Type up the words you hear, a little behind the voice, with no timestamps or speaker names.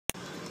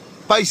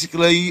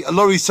basically a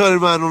lorry's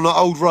turning around on an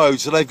old road,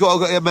 so they've got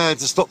to get a man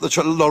to stop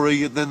the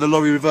lorry, and then the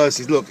lorry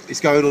reverses. Look,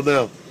 it's going on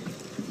now.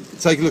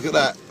 Take a look at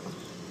that.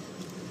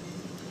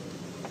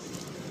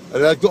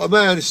 And they've got a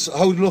man who's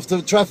holding off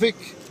the traffic.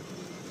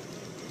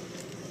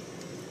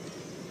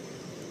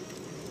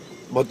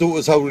 My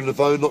daughter's holding the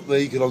phone, not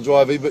me, because I'm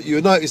driving. But you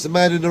notice the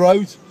man in the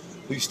road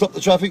who stopped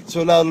the traffic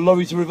to allow the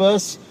lorry to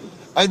reverse.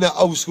 Ain't that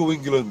old school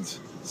England?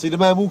 See the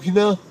man walking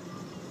now?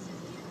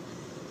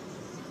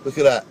 Look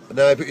at that. And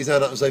now he put his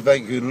hand up and say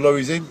thank you, and the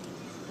lorry's in.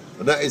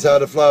 And that is how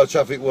the flow of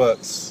traffic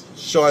works.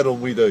 Shine on,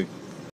 we do.